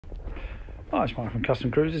Hi, it's Mike from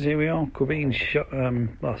Custom Cruisers. Here we are, Corbin's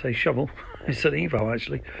well, I say shovel. It's an Evo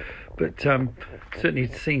actually, but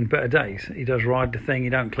certainly seen better days. He does ride the thing. He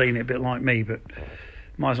don't clean it, a bit like me, but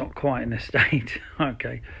mine's not quite in this state.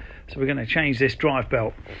 Okay, so we're going to change this drive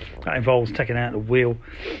belt. That involves taking out the wheel.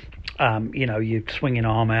 You know, you swing an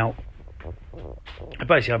arm out.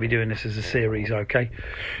 Basically, I'll be doing this as a series, okay?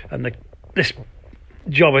 And this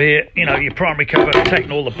jobber here, you know, your primary cover,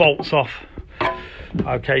 taking all the bolts off.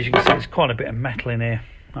 Okay, as you can see, there's quite a bit of metal in here.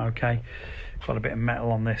 Okay, quite a bit of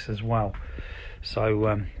metal on this as well.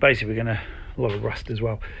 So basically, we're going to, a lot of rust as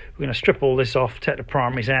well. We're going to strip all this off, take the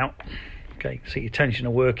primaries out. Okay, see your tensioner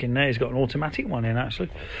working there. He's got an automatic one in actually,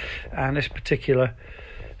 and this particular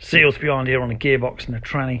seals behind here on the gearbox and the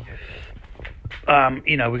tranny.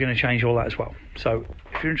 You know, we're going to change all that as well. So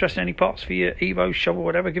if you're interested in any parts for your Evo, shovel,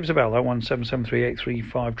 whatever, give us a bell.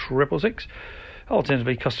 01773835666.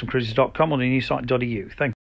 Alternatively, customcruisers.com or the new site.eu. Thank you.